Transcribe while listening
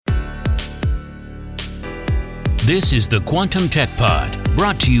This is the Quantum Tech Pod,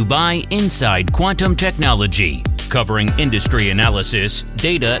 brought to you by Inside Quantum Technology, covering industry analysis,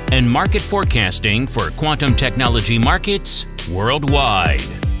 data, and market forecasting for quantum technology markets worldwide.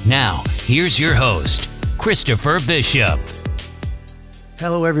 Now, here's your host, Christopher Bishop.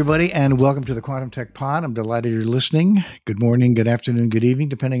 Hello, everybody, and welcome to the Quantum Tech Pod. I'm delighted you're listening. Good morning, good afternoon, good evening,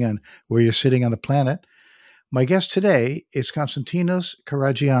 depending on where you're sitting on the planet. My guest today is Konstantinos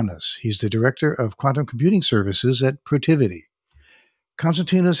Karagiannis. He's the Director of Quantum Computing Services at Protiviti.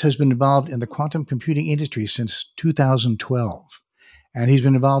 Konstantinos has been involved in the quantum computing industry since 2012, and he's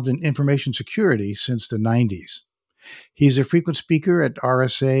been involved in information security since the 90s. He's a frequent speaker at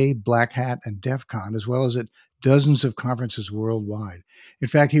RSA, Black Hat, and DEF CON, as well as at dozens of conferences worldwide. In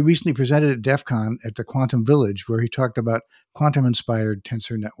fact, he recently presented at DEF CON at the Quantum Village, where he talked about quantum-inspired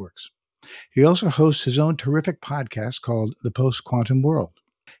tensor networks. He also hosts his own terrific podcast called The Post-Quantum World.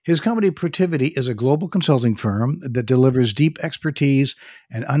 His company, Protiviti, is a global consulting firm that delivers deep expertise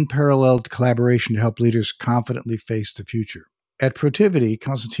and unparalleled collaboration to help leaders confidently face the future. At Protiviti,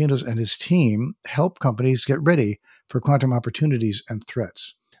 Konstantinos and his team help companies get ready for quantum opportunities and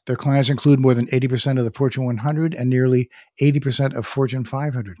threats. Their clients include more than 80% of the Fortune 100 and nearly 80% of Fortune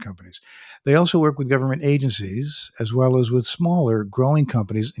 500 companies. They also work with government agencies, as well as with smaller, growing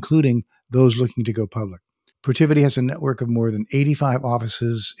companies, including those looking to go public. Protiviti has a network of more than 85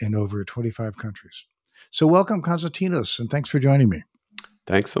 offices in over 25 countries. So welcome, Konstantinos, and thanks for joining me.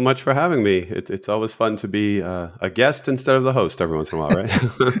 Thanks so much for having me. It's always fun to be a guest instead of the host every once in a while,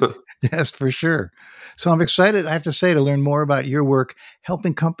 right? Yes, for sure. So I'm excited, I have to say, to learn more about your work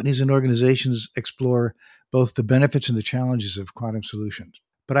helping companies and organizations explore both the benefits and the challenges of quantum solutions.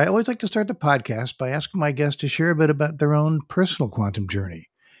 But I always like to start the podcast by asking my guests to share a bit about their own personal quantum journey.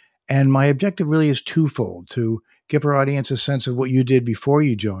 And my objective really is twofold: to give our audience a sense of what you did before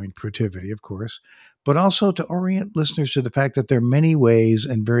you joined Protiviti, of course, but also to orient listeners to the fact that there are many ways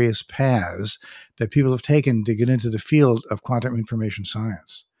and various paths that people have taken to get into the field of quantum information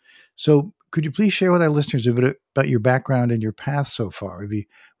science. So could you please share with our listeners a bit about your background and your path so far? Maybe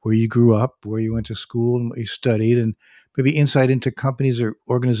where you grew up, where you went to school, and what you studied, and maybe insight into companies or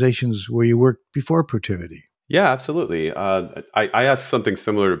organizations where you worked before Protiviti. Yeah, absolutely. I ask something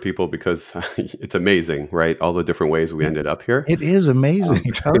similar to people because it's amazing, right? All the different ways we ended up here. It is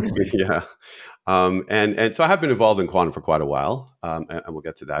amazing, totally. Yeah. And so I have been involved in quantum for quite a while, and we'll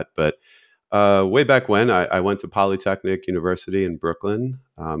get to that. But way back when, I went to Polytechnic University in Brooklyn,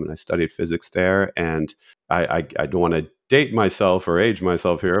 and I studied physics there. And I don't want to date myself or age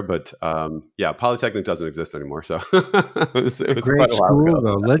myself here, but yeah, Polytechnic doesn't exist anymore. So it was Great quite a while school, ago.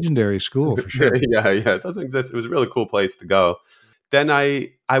 though. Legendary school, for sure. Yeah, it doesn't exist. It was a really cool place to go. Then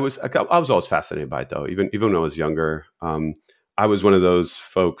I was always fascinated by it, though. Even when I was younger, I was one of those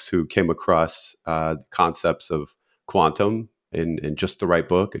folks who came across concepts of quantum in just the right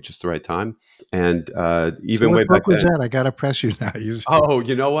book at just the right time. And even So way what book back was then. that? I got to press you now. Oh,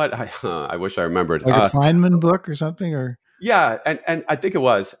 you know what? I wish I remembered. Like a Feynman book or something? Or Yeah, and I think it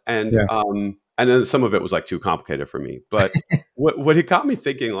was, yeah. And then some of it was like too complicated for me. But what it got me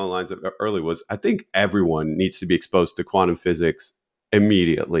thinking along the lines of early was, I think everyone needs to be exposed to quantum physics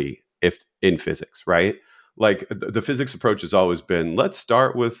immediately, if in physics, right? Like the physics approach has always been, let's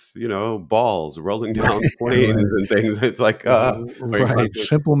start with balls rolling down planes Right. and things. It's like Right.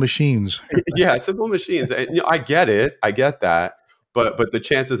 Simple machines. yeah, simple machines. And I get it. I get that. But the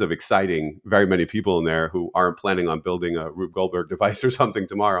chances of exciting very many people in there who aren't planning on building a Rube Goldberg device or something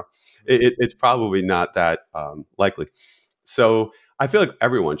tomorrow, it's probably not that likely. So I feel like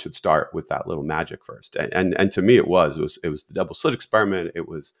everyone should start with that little magic first. And to me, it was the double slit experiment. It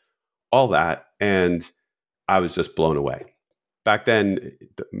was all that, and I was just blown away. Back then,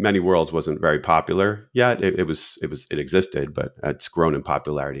 many worlds wasn't very popular yet. It existed, but it's grown in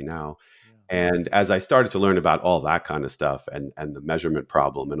popularity now. And as I started to learn about all that kind of stuff and the measurement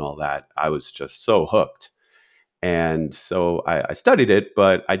problem and all that, I was just so hooked. And so I studied it,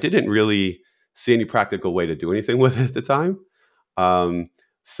 but I didn't really see any practical way to do anything with it at the time.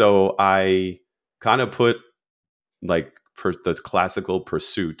 So I kind of put the classical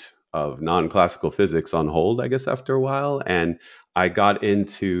pursuit of non-classical physics on hold, I guess, after a while. And I got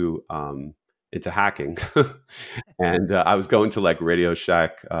into hacking. And I was going to like Radio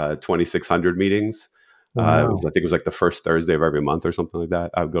Shack 2600 meetings. Wow. I think it was like the first Thursday of every month or something like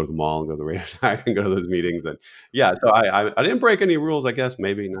that. I would go to the mall and go to the Radio Shack and go to those meetings. And yeah, so I didn't break any rules, I guess.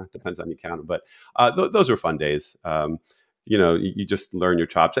 Maybe not, depends on you count. But those were fun days. You just learn your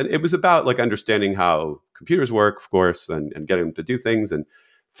chops. And it was about like understanding how computers work, of course, and getting them to do things. And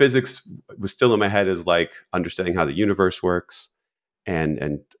physics was still in my head as like understanding how the universe works.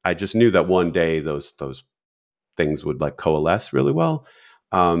 And I just knew that one day those things would like coalesce really well.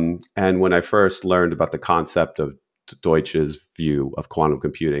 And when I first learned about the concept of Deutsch's view of quantum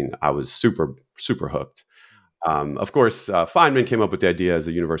computing, I was super hooked. Of course, Feynman came up with the idea as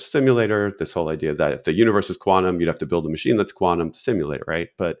a universal simulator. This whole idea that if the universe is quantum, you'd have to build a machine that's quantum to simulate it, right?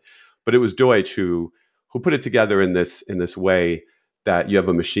 But it was Deutsch who put it together in this way that you have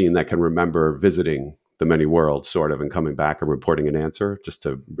a machine that can remember visiting the many worlds, sort of, and coming back and reporting an answer, just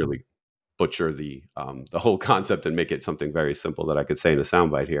to really butcher the whole concept and make it something very simple that I could say in a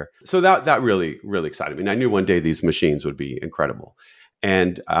soundbite here. So that really excited me. And I knew one day these machines would be incredible.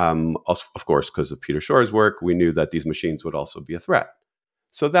 And of course, because of Peter Shor's work, we knew that these machines would also be a threat.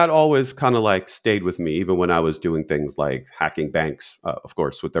 So that always kind of like stayed with me, even when I was doing things like hacking banks, of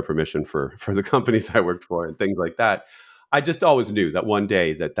course, with their permission for the companies I worked for and things like that. I just always knew that one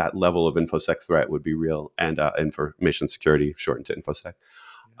day that level of infosec threat would be real, and information security, shortened to infosec.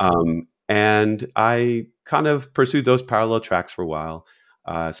 And I kind of pursued those parallel tracks for a while.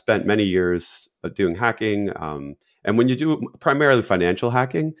 Spent many years doing hacking. And when you do primarily financial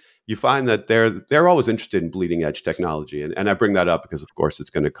hacking, you find that they're always interested in bleeding edge technology. And I bring that up because, of course, it's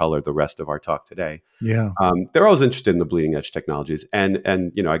going to color the rest of our talk today. Yeah. They're always interested in the bleeding edge technologies. And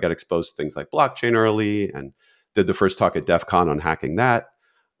I got exposed to things like blockchain early and did the first talk at DEF CON on hacking that.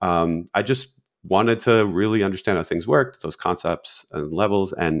 I just wanted to really understand how things worked, those concepts and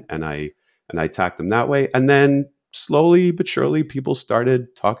levels, and I attacked them that way. And then slowly but surely, people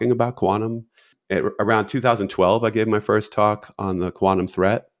started talking about quantum. Around 2012, I gave my first talk on the quantum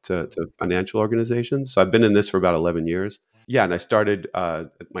threat to financial organizations. So I've been in this for about 11 years. Yeah, and I started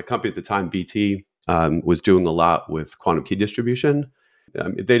my company at the time, BT, was doing a lot with quantum key distribution.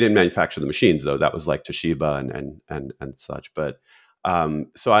 They didn't manufacture the machines, though. That was like Toshiba and such. But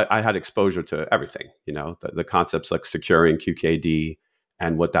so I had exposure to everything, the concepts like securing QKD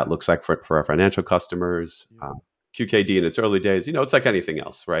and what that looks like for our financial customers. QKD in its early days, it's like anything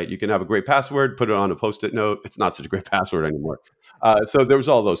else, right? You can have a great password, put it on a Post-it note. It's not such a great password anymore. So there was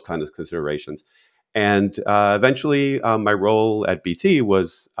all those kinds of considerations. And eventually, my role at BT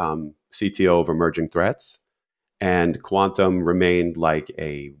was CTO of emerging threats. And quantum remained like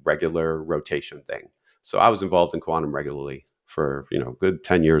a regular rotation thing. So I was involved in quantum regularly for good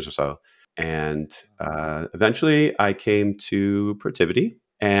 10 years or so. And eventually I came to Protiviti,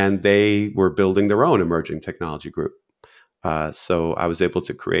 and they were building their own emerging technology group. So I was able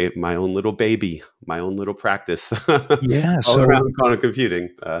to create my own little baby, my own little practice Yeah. all So around quantum computing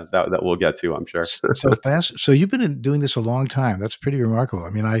that we'll get to, I'm sure. so fast. So you've been doing this a long time. That's pretty remarkable.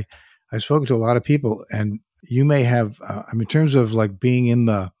 I mean, I've spoken to a lot of people, and you may have. In terms of like being in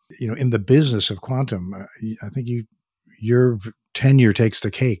the in the business of quantum, I think your tenure takes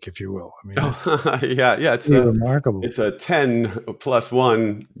the cake, if you will. I mean, that's Yeah, it's pretty remarkable. it's a 10 plus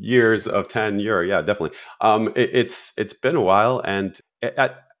 1 years of tenure. Yeah, definitely. It's been a while, and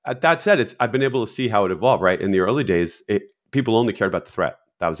at that said, I've been able to see how it evolved. Right in the early days, people only cared about the threat.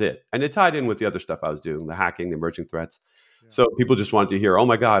 That was it, and it tied in with the other stuff I was doing, the hacking, the emerging threats. So people just wanted to hear, "Oh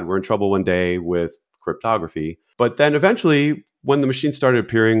my God, we're in trouble one day with cryptography." But then eventually, when the machines started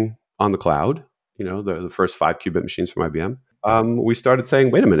appearing on the cloud, the first 5-qubit machines from IBM, we started saying,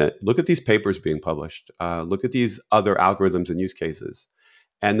 wait a minute, look at these papers being published. Look at these other algorithms and use cases.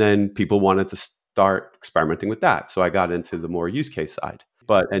 And then people wanted to start experimenting with that. So I got into the more use case side.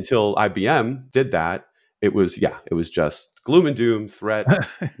 But until IBM did that, it was just gloom and doom, threat,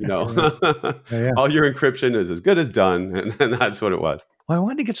 Yeah, yeah. all your encryption is as good as done. And that's what it was. Well, I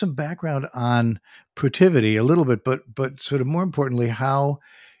wanted to get some background on Protiviti a little bit, but sort of more importantly, how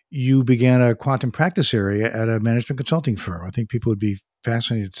you began a quantum practice area at a management consulting firm. I think people would be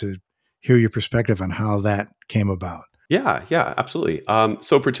fascinated to hear your perspective on how that came about. Yeah, absolutely.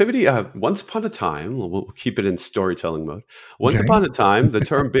 So Protiviti, once upon a time, we'll keep it in storytelling mode. Once Okay. upon a time, the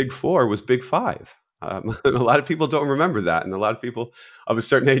term Big Four was Big Five. A lot of people don't remember that, and a lot of people of a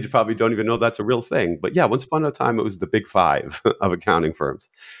certain age probably don't even know that's a real thing. But yeah, once upon a time, it was the Big Five of accounting firms,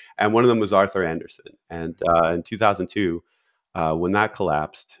 and one of them was Arthur Andersen. And in 2002, when that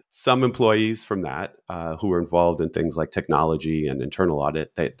collapsed, some employees from that who were involved in things like technology and internal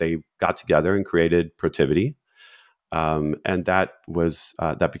audit, they got together and created Protiviti. And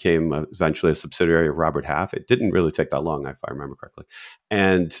that became eventually a subsidiary of Robert Half. It didn't really take that long, if I remember correctly.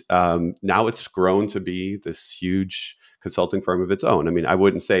 And now it's grown to be this huge consulting firm of its own. I mean, I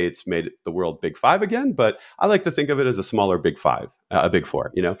wouldn't say it's made the world Big Five again, but I like to think of it as a smaller Big Five, a Big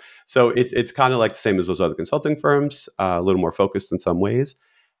Four. So it's kind of like the same as those other consulting firms, a little more focused in some ways.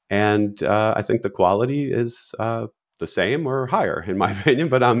 And I think the quality is the same or higher, in my opinion.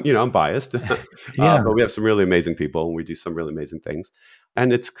 But I'm biased. Yeah. But we have some really amazing people, and we do some really amazing things.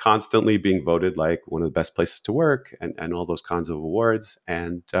 And it's constantly being voted like one of the best places to work, and all those kinds of awards.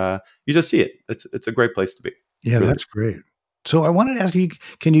 And you just see it. It's a great place to be. Yeah, Really. that's great. So I wanted to ask you,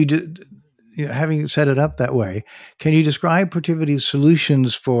 can you do, having set it up that way, can you describe Protiviti's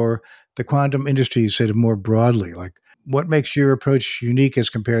solutions for the quantum industry, say, more broadly? Like, what makes your approach unique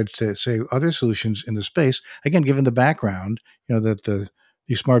as compared to, say, other solutions in the space? Again, given the background, that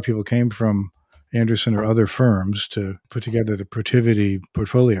these smart people came from Anderson or other firms to put together the Protiviti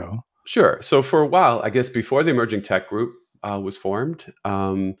portfolio. Sure. So for a while, I guess before the emerging tech group was formed,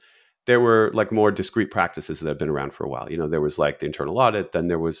 there were like more discrete practices that have been around for a while. There was like the internal audit, then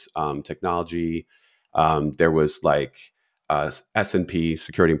there was technology, there was like S&P,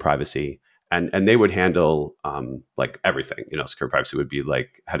 security and privacy, and they would handle like everything. Security privacy would be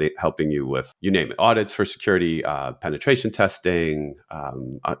like helping you with, you name it, audits for security, penetration testing,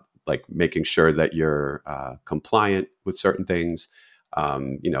 like making sure that you're compliant with certain things.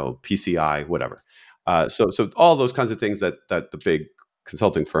 PCI, whatever. So all those kinds of things that the big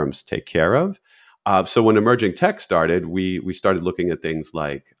consulting firms take care of. So when emerging tech started, we started looking at things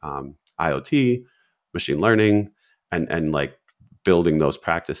like IoT, machine learning, and like building those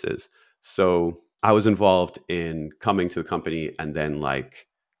practices. So I was involved in coming to the company and then like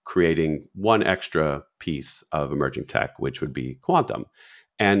creating one extra piece of emerging tech, which would be quantum.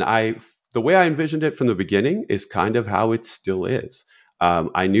 And the way I envisioned it from the beginning is kind of how it still is.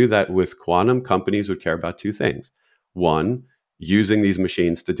 I knew that with quantum, companies would care about two things. One, using these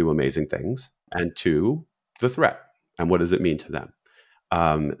machines to do amazing things. And two, the threat. And what does it mean to them?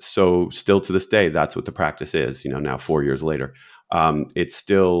 So still to this day, that's what the practice is, now 4 years later. It's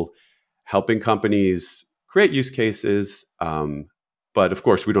still helping companies create use cases. But of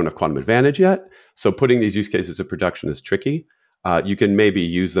course, we don't have quantum advantage yet. So putting these use cases in production is tricky. You can maybe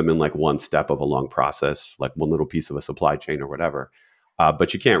use them in like one step of a long process, like one little piece of a supply chain or whatever.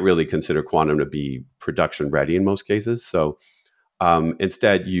 But you can't really consider quantum to be production ready in most cases. So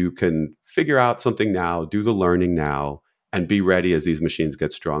instead, you can figure out something now, do the learning now, and be ready as these machines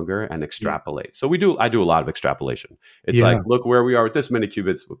get stronger and extrapolate. So I do a lot of extrapolation. It's like, look where we are with this many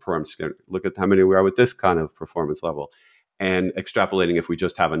qubits with performance. Look at how many we are with this kind of performance level. And extrapolating, if we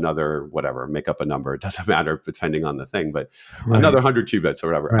just have another, whatever, make up a number, it doesn't matter depending on the thing, but another 100 qubits or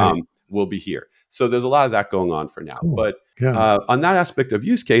whatever, will be here. So there's a lot of that going on for now. Cool. But on that aspect of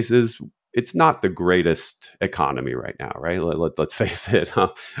use cases, it's not the greatest economy right now, right? Let's face it.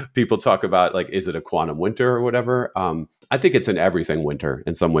 People talk about like, is it a quantum winter or whatever? I think it's an everything winter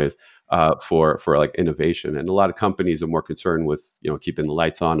in some ways for like innovation. And a lot of companies are more concerned with, keeping the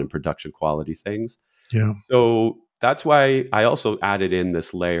lights on and production quality things. Yeah. So that's why I also added in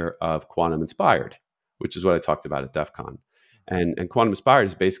this layer of quantum inspired, which is what I talked about at DEF CON. And quantum inspired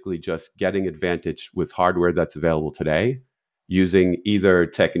is basically just getting advantage with hardware that's available today, using either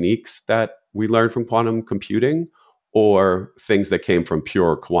techniques that we learned from quantum computing or things that came from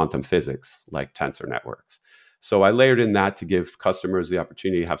pure quantum physics, like tensor networks. So I layered in that to give customers the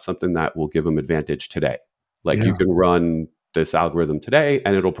opportunity to have something that will give them advantage today. Like you can run this algorithm today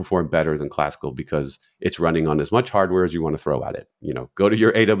and it'll perform better than classical because it's running on as much hardware as you want to throw at it. Go to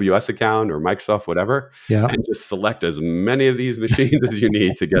your AWS account or Microsoft, whatever, and just select as many of these machines as you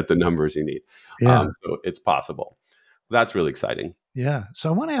need to get the numbers you need. So it's possible. So that's really exciting. Yeah. So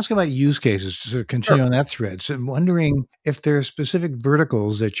I want to ask about use cases to continue on that thread. So I'm wondering if there are specific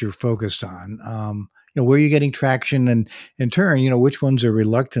verticals that you're focused on, where you're getting traction, and in turn, which ones are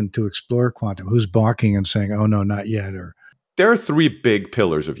reluctant to explore quantum, who's balking and saying, oh, no, not yet. Or there are three big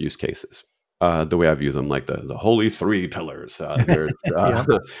pillars of use cases. The way I view them, like the holy three pillars. There's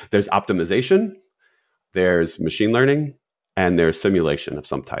there's optimization, there's machine learning, and there's simulation of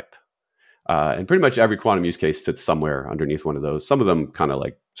some type. And pretty much every quantum use case fits somewhere underneath one of those. Some of them kind of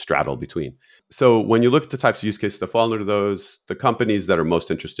like straddle between. So when you look at the types of use cases that fall under those, the companies that are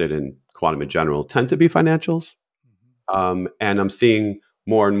most interested in quantum in general tend to be financials. And I'm seeing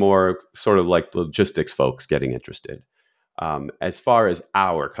more and more sort of like logistics folks getting interested. As far as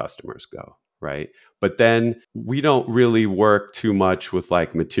our customers go, right? But then we don't really work too much with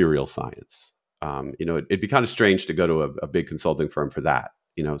like material science. It'd be kind of strange to go to a big consulting firm for that.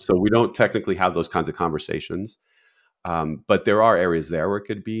 So we don't technically have those kinds of conversations, but there are areas there where it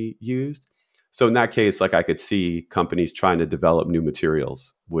could be used. So in that case, like I could see companies trying to develop new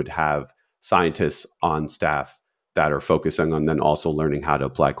materials would have scientists on staff that are focusing on then also learning how to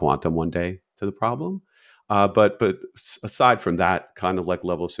apply quantum one day to the problem. But aside from that kind of like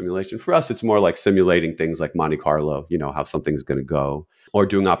level of simulation, for us, it's more like simulating things like Monte Carlo, how something's going to go, or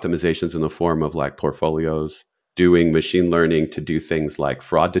doing optimizations in the form of like portfolios. doing machine learning to do things like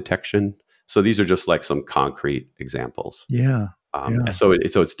fraud detection. So these are just like some concrete examples. Yeah. Yeah. So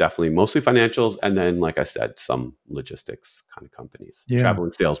it's definitely mostly financials, and then, like I said, some logistics kind of companies. Yeah.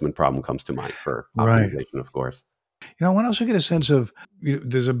 Traveling salesman problem comes to mind for Right. optimization, of course. I want to also get a sense of,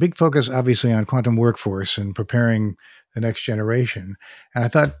 there's a big focus, obviously, on quantum workforce and preparing the next generation. And I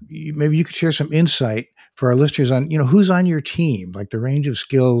thought maybe you could share some insight for our listeners on, who's on your team, like the range of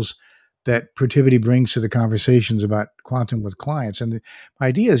skills that Protiviti brings to the conversations about quantum with clients. And the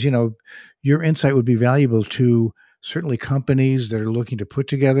idea is, your insight would be valuable to certainly companies that are looking to put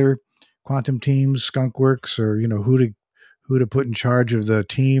together quantum teams, skunkworks, or, who to put in charge of the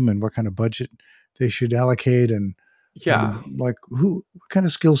team and what kind of budget they should allocate, and Yeah, like what kind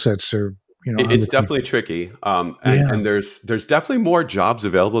of skill sets are on it's the team? definitely tricky. And Yeah, there's definitely more jobs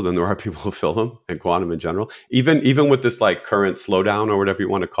available than there are people who fill them in quantum in general. Even with this like current slowdown or whatever you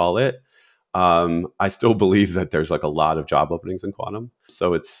want to call it, I still believe that there's like a lot of job openings in quantum.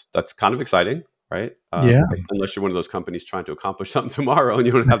 So that's kind of exciting, right? yeah, Unless you're one of those companies trying to accomplish something tomorrow and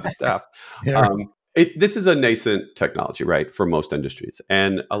you don't have the staff. yeah, This is a nascent technology, right, for most industries,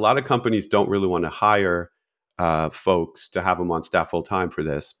 and a lot of companies don't really want to hire folks to have them on staff full time for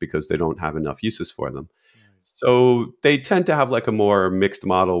this because they don't have enough uses for them. So they tend to have like a more mixed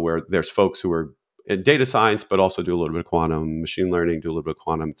model where there's folks who are in data science, but also do a little bit of quantum, machine learning, do a little bit of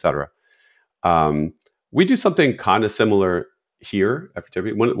quantum, et cetera. Um, we do something kind of similar here at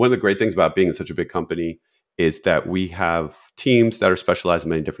Protiviti. One of the great things about being in such a big company is that we have teams that are specialized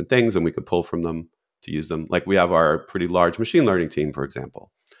in many different things, and we can pull from them to use them. Like we have our pretty large machine learning team, for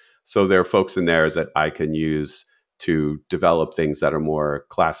example. So there are folks in there that I can use to develop things that are more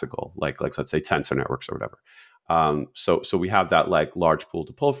classical, like let's say tensor networks or whatever. So we have that like large pool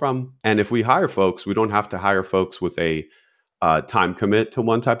to pull from. And if we hire folks, we don't have to hire folks with a time commit to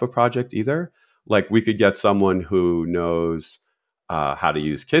one type of project either. Like we could get someone who knows how to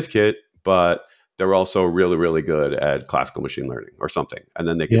use Qiskit, but they're also really, really good at classical machine learning or something. And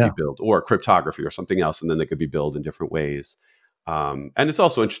then they could be yeah, billed, or cryptography or something else. And then they could be billed in different ways. And it's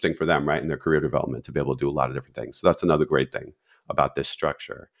also interesting for them, right, in their career development to be able to do a lot of different things. So that's another great thing about this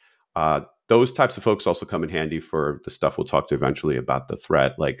structure. Those types of folks also come in handy for the stuff we'll talk to eventually about the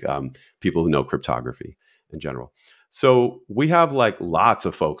threat, like people who know cryptography in general. So we have like lots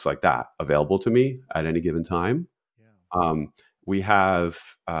of folks like that available to me at any given time. Um, we have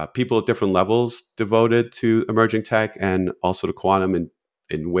people at different levels devoted to emerging tech and also to quantum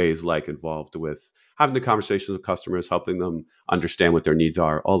in ways like involved with having the conversations with customers, helping them understand what their needs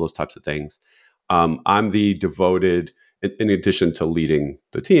are, all those types of things. I'm the devoted, in addition to leading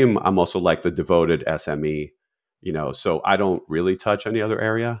the team, I'm also like the devoted SME, so I don't really touch any other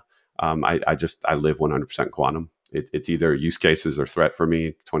area. I live 100% quantum. It's either use cases or threat for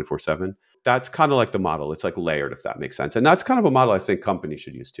me 24/7. That's kind of like the model. It's like layered, if that makes sense. And that's kind of a model I think companies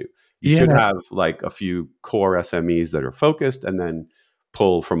should use too. You yeah, should have like a few core SMEs that are focused and then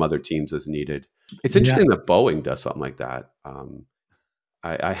pull from other teams as needed. It's yeah. interesting that Boeing does something like that.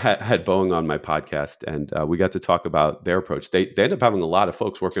 I had Boeing on my podcast, and we got to talk about their approach. They end up having a lot of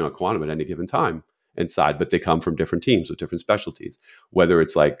folks working on quantum at any given time inside, but they come from different teams with different specialties, whether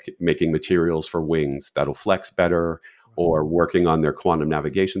it's like making materials for wings that'll flex better or working on their quantum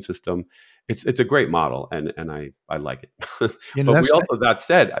navigation system. It's a great model, and I like it. But we That's also, that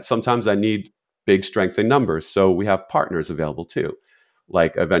said, sometimes I need big strength in numbers, so we have partners available too.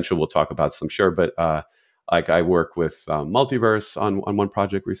 Like eventually we'll talk about some, sure, but like I work with Multiverse on one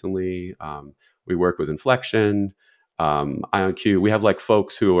project recently. We work with Infleqtion, IonQ. We have like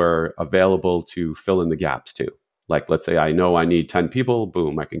folks who are available to fill in the gaps too. Like let's say I know I need 10 people,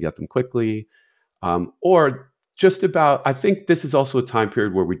 boom, I can get them quickly. Or just about, I think this is also a time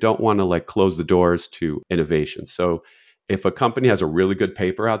period where we don't want to like close the doors to innovation. So if a company has a really good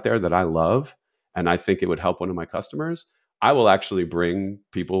paper out there that I love and I think it would help one of my customers, I will actually bring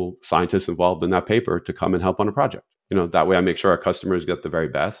people, scientists involved in that paper to come and help on a project. That way I make sure our customers get the very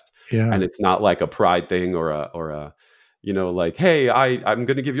best. yeah. And it's not like a pride thing or a like, hey, I'm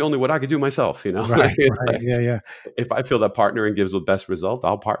going to give you only what I could do myself. Right, Like, it's right. like, Yeah, yeah, if I feel that partnering gives the best result,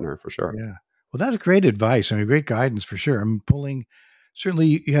 I'll partner for sure. yeah. Well, that's great advice. I mean, great guidance for sure. I'm pulling.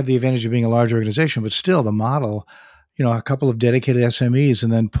 Certainly, you have the advantage of being a large organization, but still, the model, a couple of dedicated SMEs,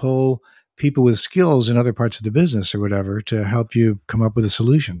 and then pull people with skills in other parts of the business or whatever to help you come up with the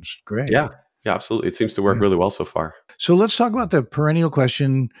solutions. Great. Yeah. Yeah, absolutely. It seems to work Yeah. really well so far. So let's talk about the perennial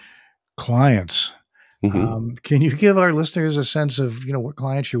question: clients. Hmm. Can you give our listeners a sense of what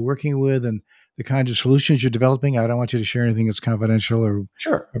clients you're working with and the kinds of solutions you're developing? I don't want you to share anything that's confidential or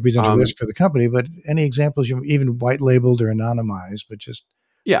Sure. represents a risk for the company, but any examples you even white labeled or anonymized, but just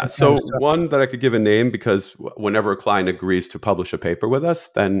Yeah. What kind So of stuff? one that I could give a name because whenever a client agrees to publish a paper with us,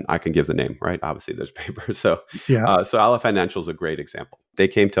 then I can give the name, right? Obviously, there's paper. Yeah. So Ally Financial is a great example. They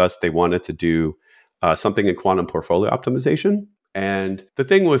came to us. They wanted to do something in quantum portfolio optimization. And the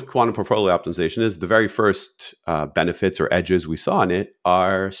thing with quantum portfolio optimization is the very first benefits or edges we saw in it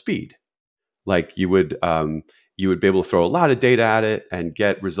are speed. Like you would be able to throw a lot of data at it and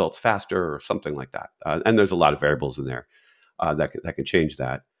get results faster or something like that. And there's a lot of variables in there that can change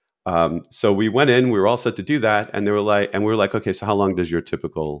that. So we went in, we were all set to do that, and we were like, okay, so how long does your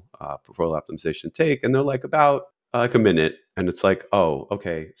typical portfolio optimization take? And they're like about like a minute, and it's like, oh,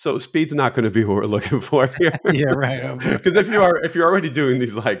 okay, so speed's not going to be what we're looking for here, Yeah, right. Oh, boy. because if you're already doing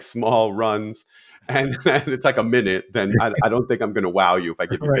these like small runs. And it's like a minute, then I don't think I'm going to wow you if I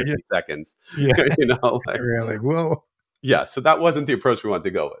give you Right. Yeah. 50 seconds. Yeah. Like, Really. Whoa. yeah, so that wasn't the approach we wanted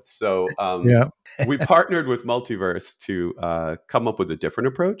to go with. So Yeah. we partnered with Multiverse to come up with a different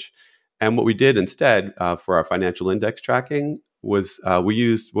approach. And what we did instead for our financial index tracking was we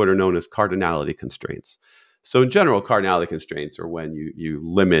used what are known as cardinality constraints. So in general, cardinality constraints are when you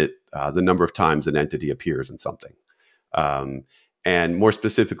limit the number of times an entity appears in something. Um, and more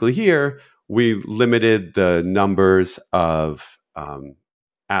specifically here, we limited the numbers of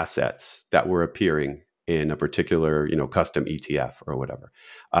assets that were appearing in a particular, custom ETF or whatever.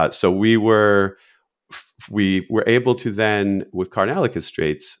 So we were able to then, with cardinality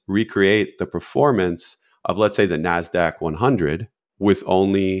constraints, recreate the performance of, let's say, the NASDAQ 100 with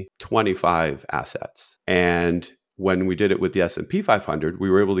only 25 assets. And when we did it with the S&P 500, we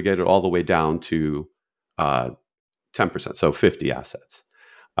were able to get it all the way down to 10%, so 50 assets,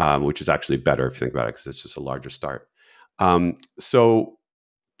 which is actually better if you think about it because it's just a larger start. So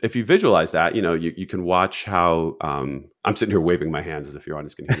if you visualize that, you can watch how I'm sitting here waving my hands as if your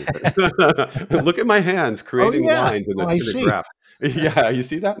audience can hear me. But look at my hands Oh, creating yeah. lines Oh, I in a see. graph. Yeah, you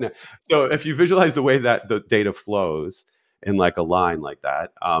see that? No. So if you visualize the way that the data flows in like a line like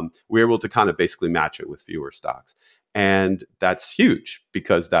that, we're able to kind of basically match it with fewer stocks. And that's huge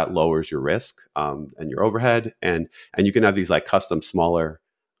because that lowers your risk and your overhead. And you can have these like custom smaller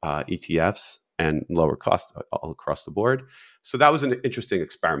ETFs and lower cost all across the board. So that was an interesting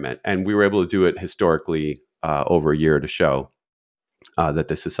experiment, and we were able to do it historically over a year to show that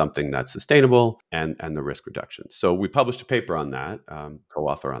this is something that's sustainable and the risk reduction. So we published a paper on that,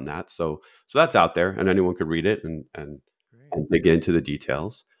 co-author on that. So that's out there, and anyone could read it and dig into the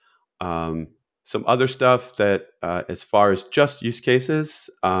details. Um, some other stuff that, as far as just use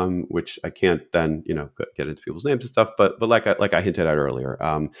cases, which I can't then get into people's names and stuff, but like I hinted at earlier,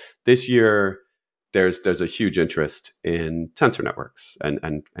 this year there's a huge interest in tensor networks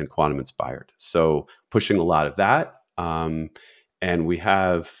and quantum inspired. So pushing a lot of that, and we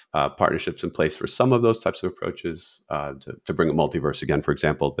have partnerships in place for some of those types of approaches. To bring a multiverse again, for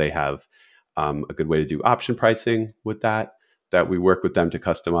example, they have a good way to do option pricing with that we work with them to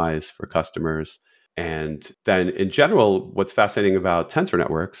customize for customers. And then in general, what's fascinating about tensor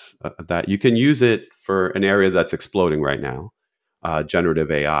networks, that you can use it for an area that's exploding right now, generative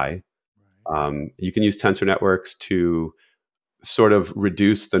AI. You can use tensor networks to sort of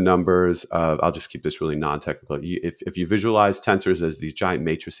reduce the numbers of, I'll just keep this really non-technical. If you visualize tensors as these giant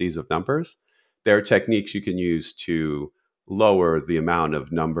matrices of numbers, there are techniques you can use to lower the amount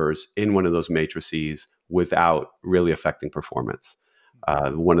of numbers in one of those matrices without really affecting performance.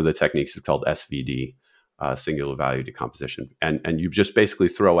 One of the techniques is called SVD, singular value decomposition. And you just basically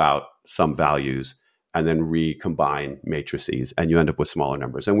throw out some values and then recombine matrices, and you end up with smaller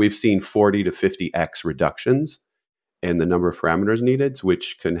numbers. And we've seen 40 to 50x reductions in the number of parameters needed,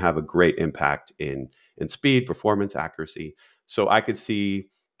 which can have a great impact in speed, performance, accuracy. So I could see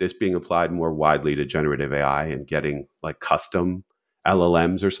this being applied more widely to generative AI and getting like custom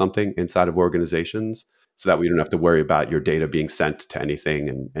LLMs or something inside of organizations, so that we don't have to worry about your data being sent to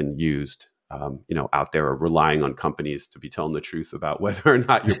anything and used out there, or relying on companies to be telling the truth about whether or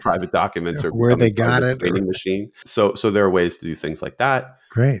not your private documents are Where becoming they part of got the it. training machine. So there are ways to do things like that.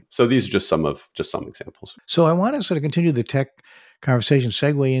 Great. So these are just some examples. So I want to sort of continue the tech conversation,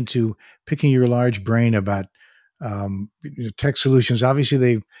 segue into picking your large brain about tech solutions. Obviously,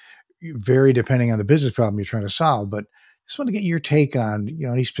 they vary depending on the business problem you're trying to solve, but just want to get your take on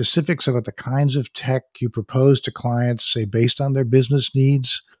any specifics about the kinds of tech you propose to clients, say based on their business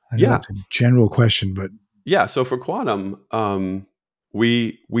needs. I know Yeah. it's a general question, but Yeah. So for quantum,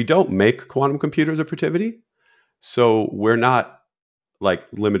 we don't make quantum computers at Protiviti, so we're not like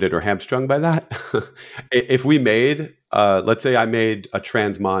limited or hamstrung by that. If we made, let's say, I made a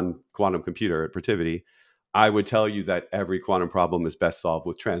transmon quantum computer at Protiviti, I would tell you that every quantum problem is best solved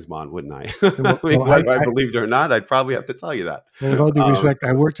with transmon, wouldn't I? I Well, mean, whether I believed it or not, I'd probably have to tell you that. with all due respect,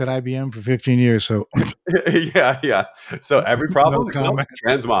 I worked at IBM for 15 years, so Yeah, yeah. So every no problem, nope, comment.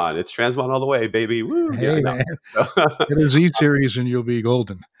 transmon. It's transmon all the way, baby. Woo. Yeah, I Hey, know. man, So- get a Z series and you'll be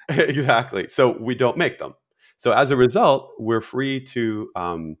golden. exactly. So we don't make them. So as a result, we're free to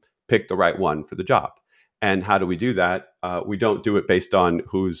pick the right one for the job. And how do we do that? We don't do it based on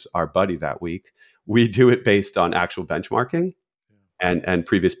who's our buddy that week. We do it based on actual benchmarking and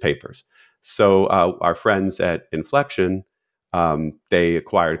previous papers. So our friends at Infleqtion, they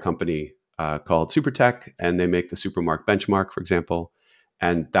acquired a company called SuperTech, and they make the Supermark benchmark, for example.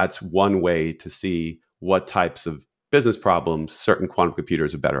 And that's one way to see what types of business problems certain quantum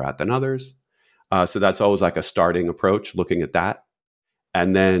computers are better at than others. So that's always like a starting approach, looking at that,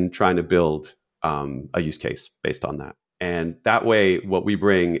 and then trying to build a use case based on that. And that way, what we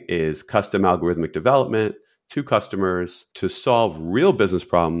bring is custom algorithmic development to customers to solve real business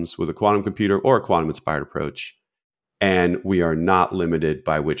problems with a quantum computer or a quantum inspired approach. And we are not limited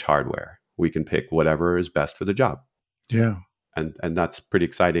by which hardware. We can pick whatever is best for the job. Yeah. And that's pretty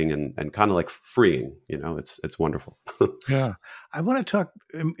exciting and kind of like freeing. It's wonderful. Yeah. I want to talk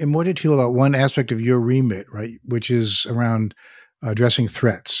in more detail about one aspect of your remit, right, which is around addressing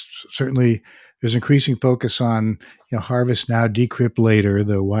threats. Certainly, there's increasing focus on harvest now, decrypt later,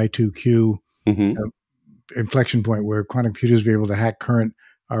 the Y2Q Mhm. inflection point where quantum computers will be able to hack current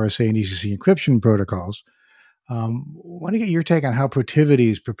RSA and ECC encryption protocols. I want to get your take on how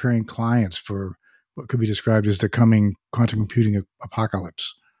Protiviti is preparing clients for what could be described as the coming quantum computing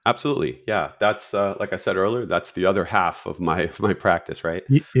apocalypse. Absolutely. Yeah. That's like I said earlier, that's the other half of my practice, right?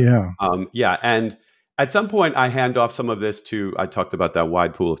 Yeah. Yeah. And at some point, I hand off some of this to, I talked about that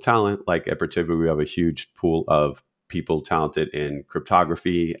wide pool of talent. Like at Protiviti, we have a huge pool of people talented in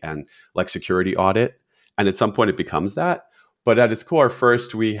cryptography and like security audit. And at some point, it becomes that. But at its core,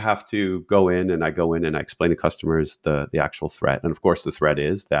 first, we have to go in and I explain to customers the actual threat. And of course, the threat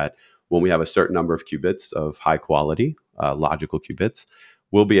is that when we have a certain number of qubits of high quality, logical qubits,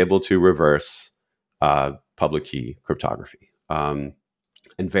 we'll be able to reverse public key cryptography. And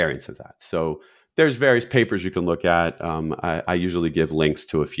variants of that. So there's various papers you can look at. I usually give links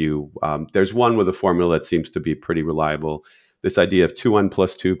to a few. There's one with a formula that seems to be pretty reliable. This idea of 2n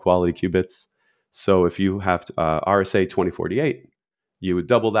plus 2 quality qubits. So if you have RSA 2048, you would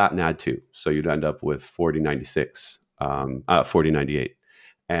double that and add 2. So you'd end up with 4096, 4098.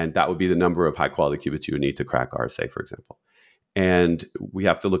 And that would be the number of high quality qubits you would need to crack RSA, for example. And we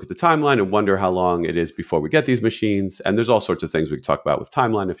have to look at the timeline and wonder how long it is before we get these machines. And there's all sorts of things we can talk about with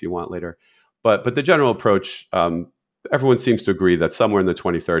timeline if you want later. But the general approach, everyone seems to agree that somewhere in the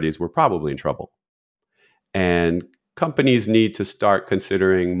 2030s, we're probably in trouble. And companies need to start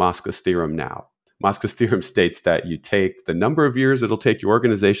considering Moscow's theorem now. Moscow's theorem states that you take the number of years it'll take your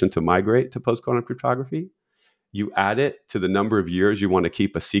organization to migrate to post-quantum cryptography, you add it to the number of years you want to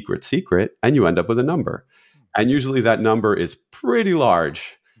keep a secret, and you end up with a number. And usually that number is pretty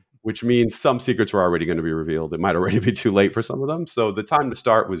large, which means some secrets are already going to be revealed. It might already be too late for some of them. So the time to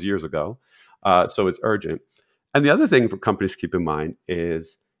start was years ago. So it's urgent. And the other thing for companies to keep in mind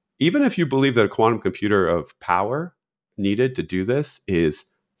is even if you believe that a quantum computer of power needed to do this is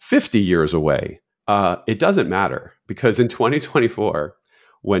 50 years away, it doesn't matter because in 2024,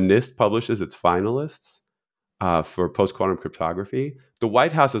 when NIST publishes its finalists, for post-quantum cryptography, the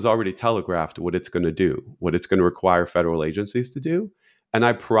White House has already telegraphed what it's going to do, what it's going to require federal agencies to do. And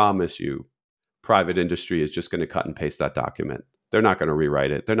I promise you, private industry is just going to cut and paste that document. They're not going to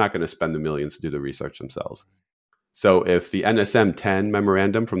rewrite it. They're not going to spend the millions to do the research themselves. So if the NSM 10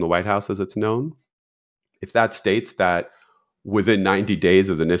 memorandum from the White House, as it's known, if that states that within 90 days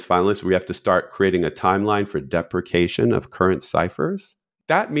of the NIST finalists, we have to start creating a timeline for deprecation of current ciphers,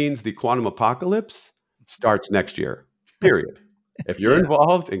 that means the quantum apocalypse starts next year, period. If you're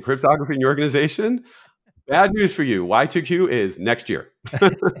involved in cryptography in your organization, bad news for you. Y2Q is next year.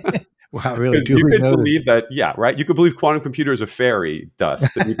 Wow, really? Because you Duly could noted. believe that, yeah, right? You could believe quantum computers are fairy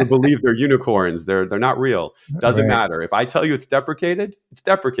dust. And you could believe they're unicorns. They're not real. Doesn't Right. matter. If I tell you it's deprecated, it's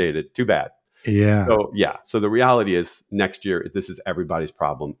deprecated. Too bad. Yeah. So, yeah. So the reality is next year, this is everybody's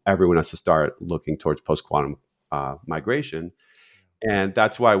problem. Everyone has to start looking towards post-quantum migration. And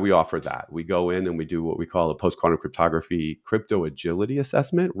that's why we offer that. We go in and we do what we call a post-quantum cryptography crypto agility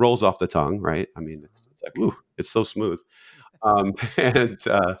assessment. Rolls off the tongue, right? I mean, it's like, woo, it's so smooth. And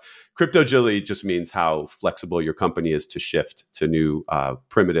crypto agility just means how flexible your company is to shift to new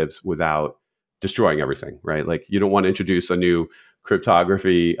primitives without destroying everything, right? Like you don't want to introduce a new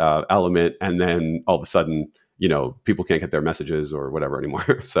cryptography element and then all of a sudden people can't get their messages or whatever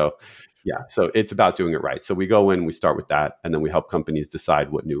anymore. So yeah, so it's about doing it right. So we go in, we start with that, and then we help companies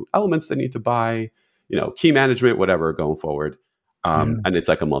decide what new elements they need to buy, key management, whatever, going forward. Yeah. And it's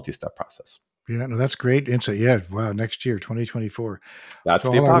like a multi-step process. Yeah, no, that's great insight. Yeah, wow, next year, 2024. That's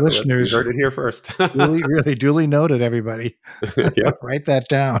So the all our apocalypse. You listeners, heard it here first. really, really duly noted, everybody. Yep. Write that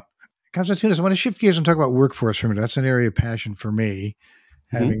down. Konstantinos, I want to shift gears and talk about workforce for a minute. That's an area of passion for me,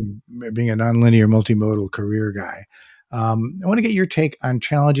 Mhm. being a nonlinear multimodal career guy. I want to get your take on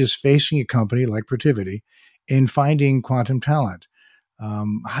challenges facing a company like Protiviti in finding quantum talent.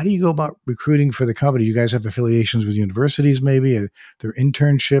 How do you go about recruiting for the company? You guys have affiliations with universities, maybe? There are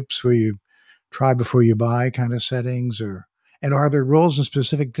internships where you try before you buy kind of settings, and are there roles in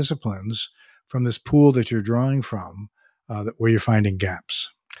specific disciplines from this pool that you're drawing from where you're finding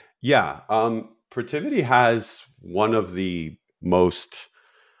gaps? Yeah. Protiviti has one of the most,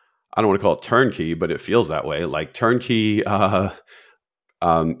 I don't want to call it turnkey, but it feels that way, like turnkey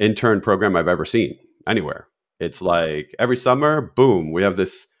intern program I've ever seen anywhere. It's like every summer, boom, we have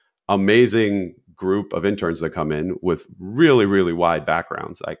this amazing group of interns that come in with really, really wide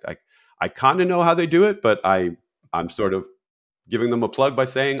backgrounds. I kind of know how they do it, but I'm sort of giving them a plug by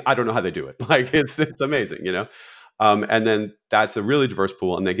saying I don't know how they do it. Like it's amazing. And then that's a really diverse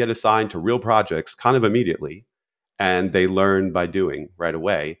pool, and they get assigned to real projects kind of immediately, and they learn by doing right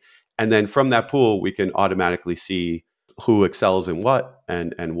away. And then from that pool, we can automatically see who excels in what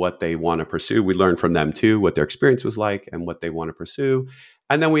and what they want to pursue. We learn from them too, what their experience was like and what they want to pursue.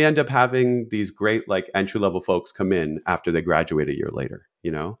 And then we end up having these great like entry level folks come in after they graduate a year later.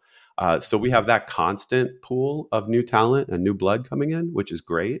 So we have that constant pool of new talent and new blood coming in, which is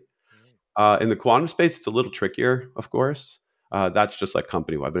great. In the quantum space, it's a little trickier, of course. That's just like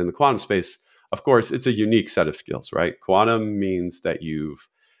company wide. But in the quantum space, of course, it's a unique set of skills, right? Quantum means that you've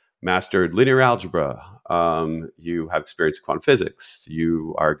mastered linear algebra, you have experience in quantum physics,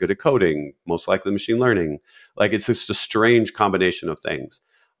 you are good at coding, most likely machine learning. Like it's just a strange combination of things.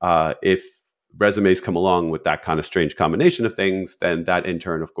 If resumes come along with that kind of strange combination of things, then that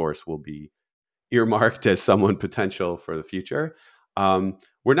intern, of course, will be earmarked as someone potential for the future.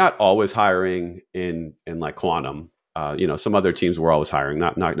 We're not always hiring in like quantum. Some other teams we're always hiring,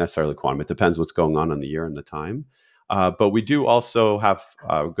 not necessarily quantum. It depends what's going on in the year and the time. But we do also have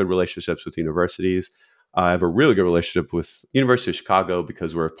good relationships with universities. I have a really good relationship with University of Chicago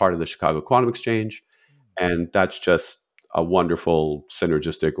because we're part of the Chicago Quantum Exchange, and that's just a wonderful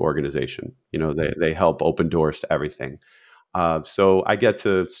synergistic organization. They help open doors to everything. So I get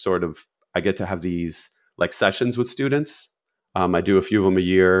to have these like sessions with students. I do a few of them a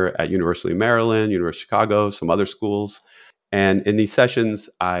year at University of Maryland, University of Chicago, some other schools, and in these sessions,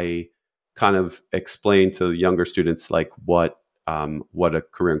 I kind of explain to the younger students like what a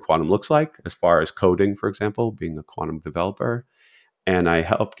career in quantum looks like, as far as coding, for example, being a quantum developer, and I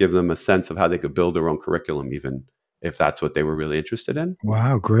help give them a sense of how they could build their own curriculum, even if that's what they were really interested in.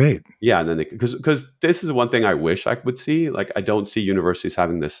 Wow, great. Yeah, and then because this is one thing I wish I would see. Like, I don't see universities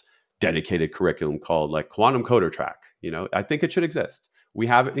having this dedicated curriculum called like quantum coder track. I think it should exist. We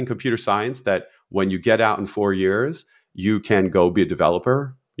have it in computer science that when you get out in 4 years, you can go be a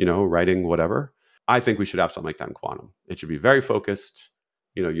developer. Writing whatever. I think we should have something like that in quantum. It should be very focused.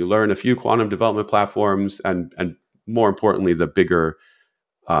 You learn a few quantum development platforms, and more importantly, the bigger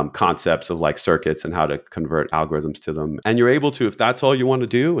concepts of like circuits and how to convert algorithms to them. And you're able to, if that's all you want to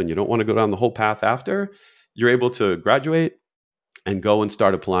do and you don't want to go down the whole path after, you're able to graduate and go and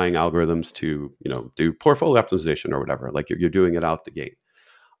start applying algorithms to, do portfolio optimization or whatever. Like you're doing it out the gate.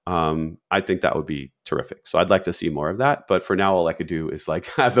 I think that would be terrific. So I'd like to see more of that. But for now, all I could do is like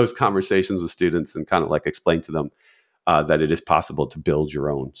have those conversations with students and kind of like explain to them that it is possible to build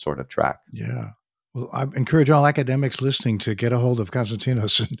your own sort of track. Yeah. Well, I encourage all academics listening to get a hold of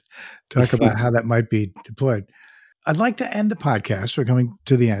Konstantinos and talk about how that might be deployed. I'd like to end the podcast. We're coming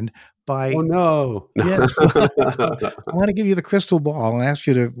to the end by, Oh, no. yes, I want to give you the crystal ball and ask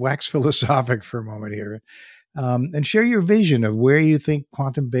you to wax philosophic for a moment here, and share your vision of where you think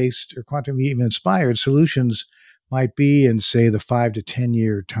quantum-based or quantum even inspired solutions might be in, say, the 5 to 10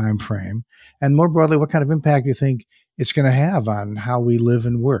 year time frame, and more broadly, what kind of impact you think it's going to have on how we live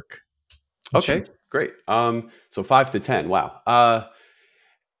and work. Okay, great. So 5 to 10. Wow.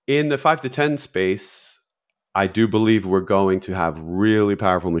 In the 5 to 10 space, I do believe we're going to have really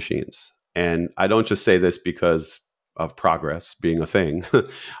powerful machines. And I don't just say this because of progress being a thing.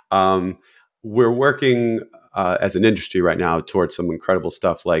 um, we're working as an industry right now towards some incredible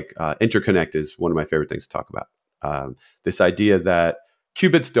stuff like interconnect is one of my favorite things to talk about. This idea that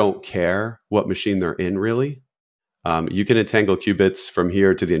qubits don't care what machine they're in, really. You can entangle qubits from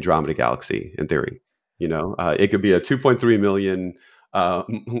here to the Andromeda galaxy, in theory. It could be a 2.3 million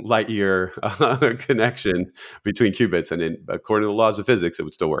light year connection between qubits, and according to the laws of physics, it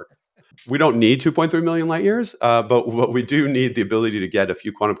would still work. We don't need 2.3 million light years, but we do need the ability to get a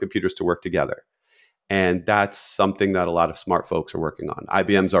few quantum computers to work together. And that's something that a lot of smart folks are working on.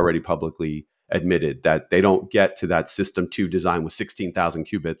 IBM's already publicly admitted that they don't get to that System 2 design with 16,000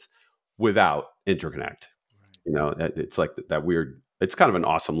 qubits without interconnect. It's like that weird, it's kind of an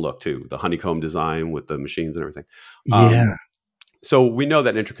awesome look too, the honeycomb design with the machines and everything. Yeah. So we know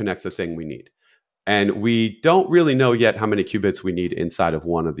that interconnect's a thing we need. And we don't really know yet how many qubits we need inside of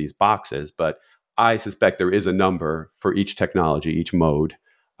one of these boxes, but I suspect there is a number for each technology, each mode.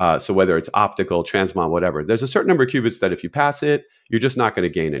 So whether it's optical, transmon, whatever, there's a certain number of qubits that if you pass it, you're just not going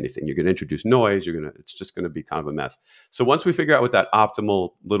to gain anything. You're going to introduce noise. It's just going to be kind of a mess. So once we figure out what that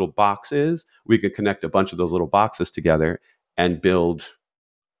optimal little box is, we can connect a bunch of those little boxes together and build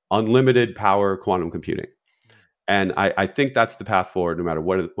unlimited power quantum computing. And I think that's the path forward, no matter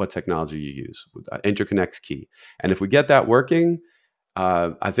what technology you use. Interconnect's key. And if we get that working,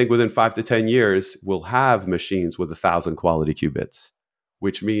 I think within 5 to 10 years, we'll have machines with 1,000 quality qubits,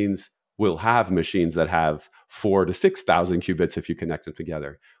 which means we'll have machines that have 4,000 to 6,000 qubits if you connect them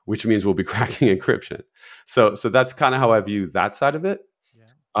together, which means we'll be cracking encryption. So that's kind of how I view that side of it.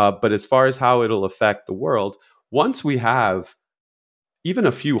 Yeah. But as far as how it'll affect the world, once we have even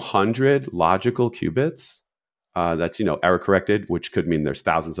a few hundred logical qubits, that's error corrected, which could mean there's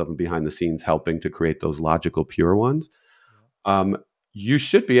thousands of them behind the scenes helping to create those logical pure ones. You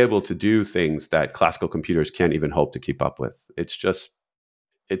should be able to do things that classical computers can't even hope to keep up with. It's just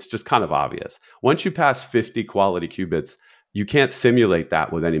kind of obvious. Once you pass 50 quality qubits, you can't simulate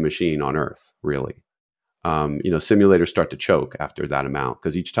that with any machine on Earth, really. Simulators start to choke after that amount,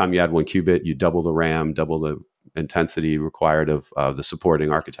 because each time you add 1 qubit, you double the RAM, double the intensity required of the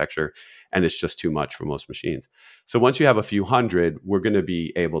supporting architecture, and it's just too much for most machines. So once you have a few hundred, we're going to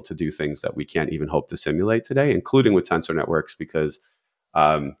be able to do things that we can't even hope to simulate today, including with tensor networks, because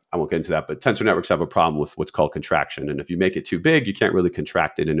I won't get into that, but tensor networks have a problem with what's called contraction. And if you make it too big, you can't really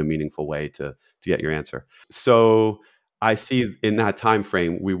contract it in a meaningful way to get your answer. So I see in that time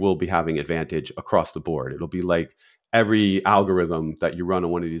frame, we will be having advantage across the board. It'll be like every algorithm that you run on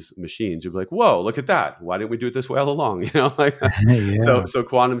one of these machines, you'll be like, whoa, look at that. Why didn't we do it this way all along? Yeah. So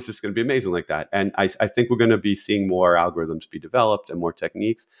quantum is just going to be amazing like that. And I think we're going to be seeing more algorithms be developed and more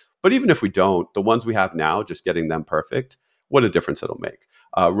techniques. But even if we don't, the ones we have now, just getting them perfect, what a difference it'll make.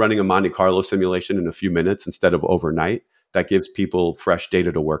 Running a Monte Carlo simulation in a few minutes instead of overnight, that gives people fresh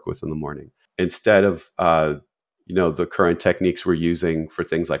data to work with in the morning. Instead of the current techniques we're using for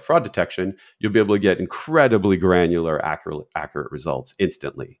things like fraud detection, you'll be able to get incredibly granular, accurate results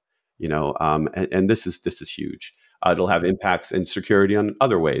instantly. And this is huge. It'll have impacts in security on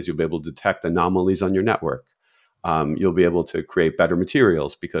other ways. You'll be able to detect anomalies on your network. You'll be able to create better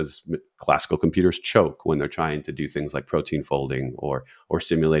materials, because classical computers choke when they're trying to do things like protein folding or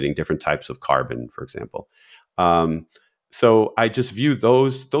simulating different types of carbon, for example. So I just view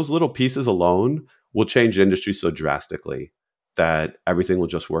those little pieces alone will change the industry so drastically that everything will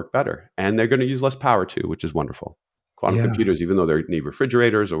just work better. And they're going to use less power too, which is wonderful. Quantum computers, even though they need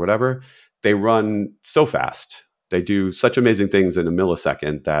refrigerators or whatever, they run so fast. They do such amazing things in a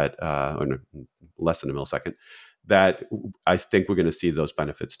millisecond or less than a millisecond, that I think we're going to see those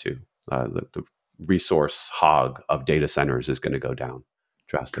benefits too. The resource hog of data centers is going to go down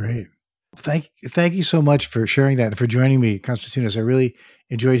drastically. Great. Thank you so much for sharing that and for joining me, Konstantinos. I really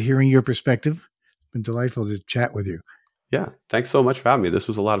enjoyed hearing your perspective. It's been delightful to chat with you. Yeah. Thanks so much for having me. This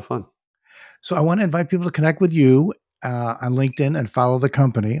was a lot of fun. So I want to invite people to connect with you on LinkedIn and follow the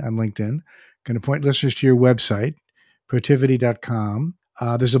company on LinkedIn. Going to point listeners to your website, protiviti.com.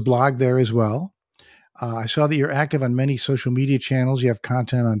 There's a blog there as well. I saw that you're active on many social media channels. You have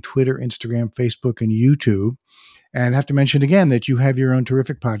content on Twitter, Instagram, Facebook, and YouTube. And I have to mention again that you have your own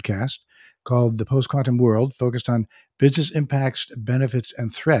terrific podcast called The Post-Quantum World, focused on business impacts, benefits,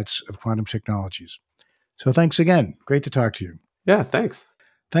 and threats of quantum technologies. So thanks again. Great to talk to you. Yeah, thanks.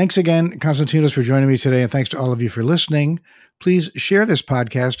 Thanks again, Konstantinos, for joining me today, and thanks to all of you for listening. Please share this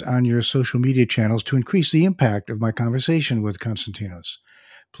podcast on your social media channels to increase the impact of my conversation with Konstantinos.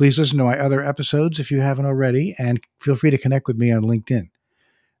 Please listen to my other episodes if you haven't already, and feel free to connect with me on LinkedIn.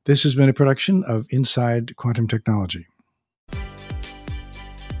 This has been a production of Inside Quantum Technology.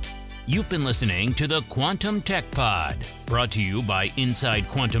 You've been listening to the Quantum Tech Pod, brought to you by Inside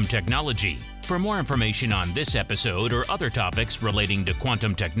Quantum Technology. For more information on this episode or other topics relating to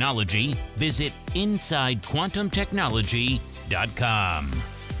quantum technology, visit InsideQuantumTechnology.com.